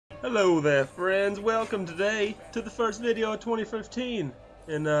Hello there friends, welcome today to the first video of 2015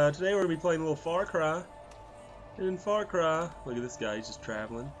 and today we're going to be playing a little Far Cry. And in Far Cry, look at this guy, he's just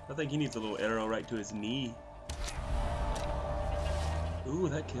traveling. I think he needs a little arrow right to his knee. Ooh,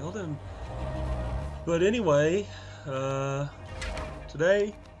 that killed him. But anyway,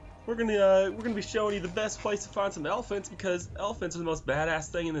 today we're gonna be showing you the best place to find some elephants, because elephants are the most badass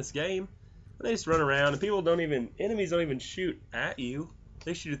thing in this game. And they just run around and enemies don't even shoot at you.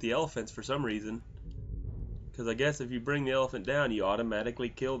 They shoot at the elephants for some reason. Because I guess if you bring the elephant down, you automatically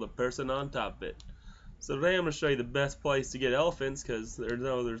kill the person on top of it. So today I'm going to show you the best place to get elephants, because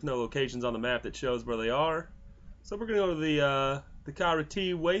there's no locations on the map that shows where they are. So we're going to go to the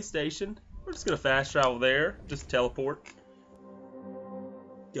Kairati way station. We're just going to fast travel there, just teleport.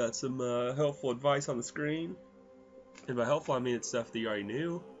 Got some helpful advice on the screen. And by helpful I mean it's stuff that you already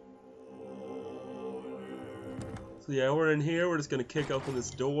knew. So yeah, we're in here. We're just going to kick open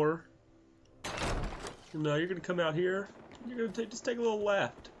this door. And you're going to come out here. You're going to just take a little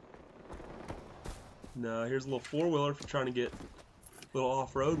left. Now here's a little four-wheeler if you're trying to get a little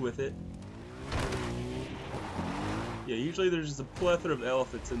off-road with it. Yeah, usually there's just a plethora of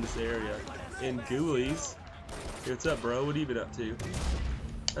elephants in this area. And ghoulies. Hey, what's up, bro? What have you been up to?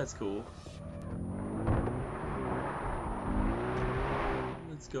 That's cool.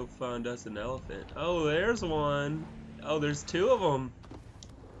 Let's go find us an elephant. Oh, there's one. Oh, there's two of them.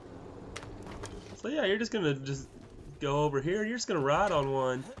 So yeah, you're just gonna go over here. You're just gonna ride on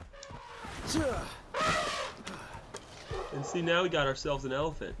one. And see, now we got ourselves an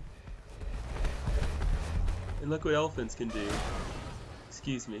elephant. And look what elephants can do.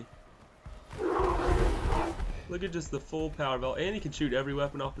 Excuse me. Look at just the full power of elephant. And he can shoot every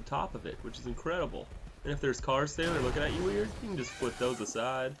weapon off the top of it, which is incredible. And if there's cars standing there looking at you weird, you can just flip those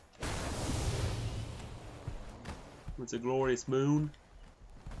aside. It's a glorious moon.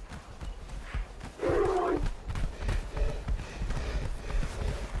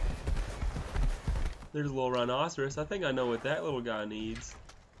 There's a little rhinoceros. I think I know what that little guy needs.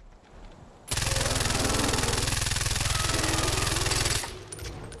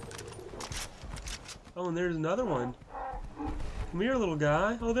 Oh, and there's another one. Come here, little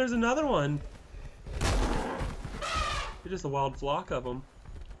guy. Oh, there's another one. There's just a wild flock of them.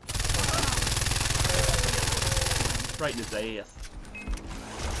 Right in his ass.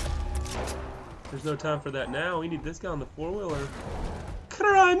 There's no time for that now. We need this guy on the four-wheeler.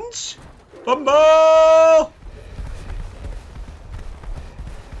 Crunch! Bumble!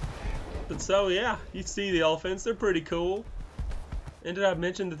 But so yeah, you see the elephants. They're pretty cool. And did I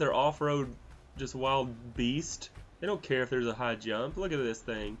mention that they're off-road, just wild beast? They don't care if there's a high jump. Look at this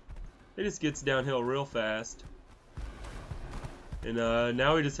thing. It just gets downhill real fast. And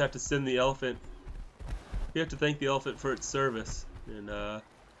now we just have to send the elephant. We have to thank the elephant for its service. And we're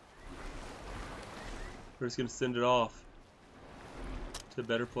just going to send it off to a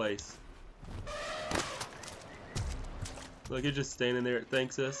better place. Look, it's just standing there. It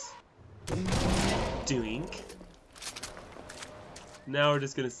thanks us. Doink. Now we're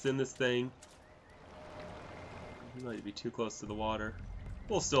just going to send this thing. We might be too close to the water.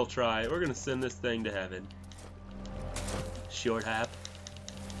 We'll still try it. We're going to send this thing to heaven. Short hap.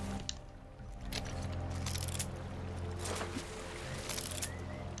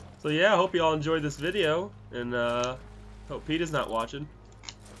 So yeah, I hope you all enjoyed this video, and hope Peter's not watching,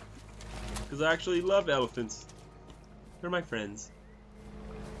 because I actually love elephants. They're my friends.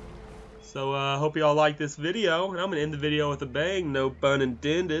 So I hope you all like this video, and I'm gonna end the video with a bang, no pun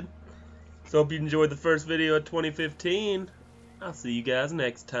intended. So hope you enjoyed the first video of 2015. I'll see you guys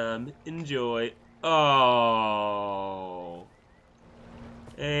next time. Enjoy. Oh,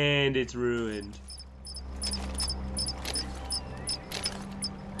 and it's ruined.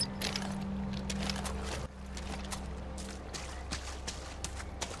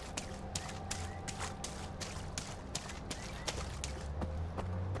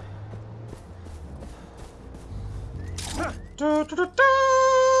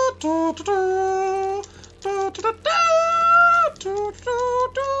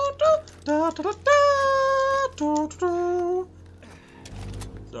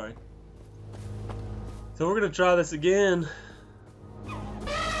 Sorry. So we're gonna try this again,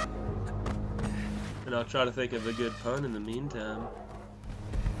 and I'll try to think of a good pun in the meantime.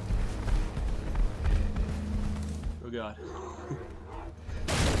 Oh God.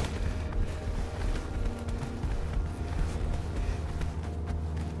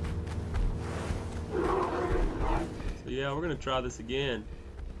 Yeah, we're gonna try this again,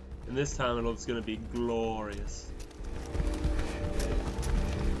 and this time it's gonna be glorious.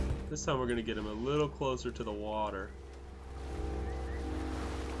 This time we're going to get him a little closer to the water.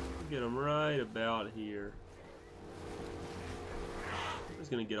 Get him right about here. I'm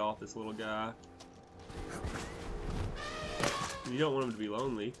just gonna get off this little guy. You don't want him to be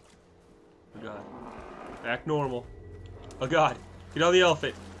lonely. Oh god. Act normal. Oh god. Get on the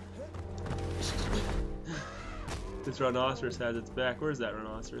elephant. This rhinoceros has its back. Where's that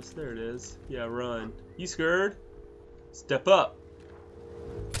rhinoceros? There it is. Yeah, run. You scared? Step up.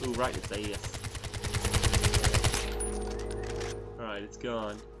 Ooh, right in its ass. Alright, it's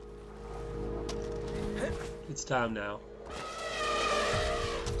gone. It's time now.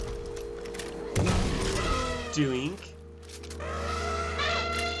 Doink.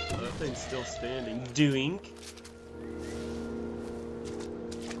 Oh, that thing's still standing. Doink.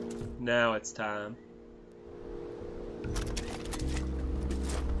 Now it's time.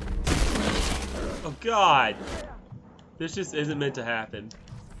 Oh god! This just isn't meant to happen.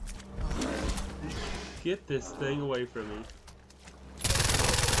 Get this thing away from me.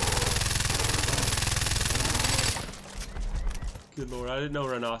 Good lord, I didn't know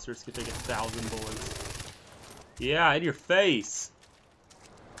rhinoceros could take 1,000 bullets. Yeah, in your face!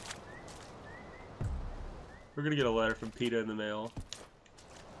 We're gonna get a letter from PETA in the mail.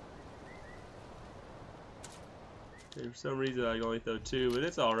 Okay, for some reason I can only throw 2, but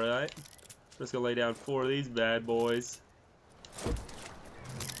it's alright. Just gonna lay down 4 of these bad boys.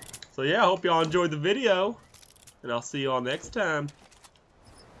 So yeah, I hope y'all enjoyed the video, and I'll see you all next time.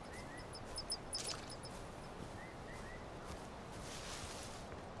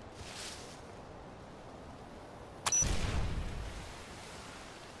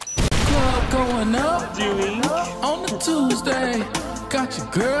 Going up Doing on the Tuesday. Got your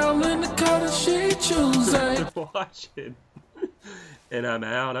girl in the car that she choosing. watching. And I'm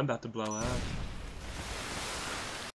out. I'm about to blow out.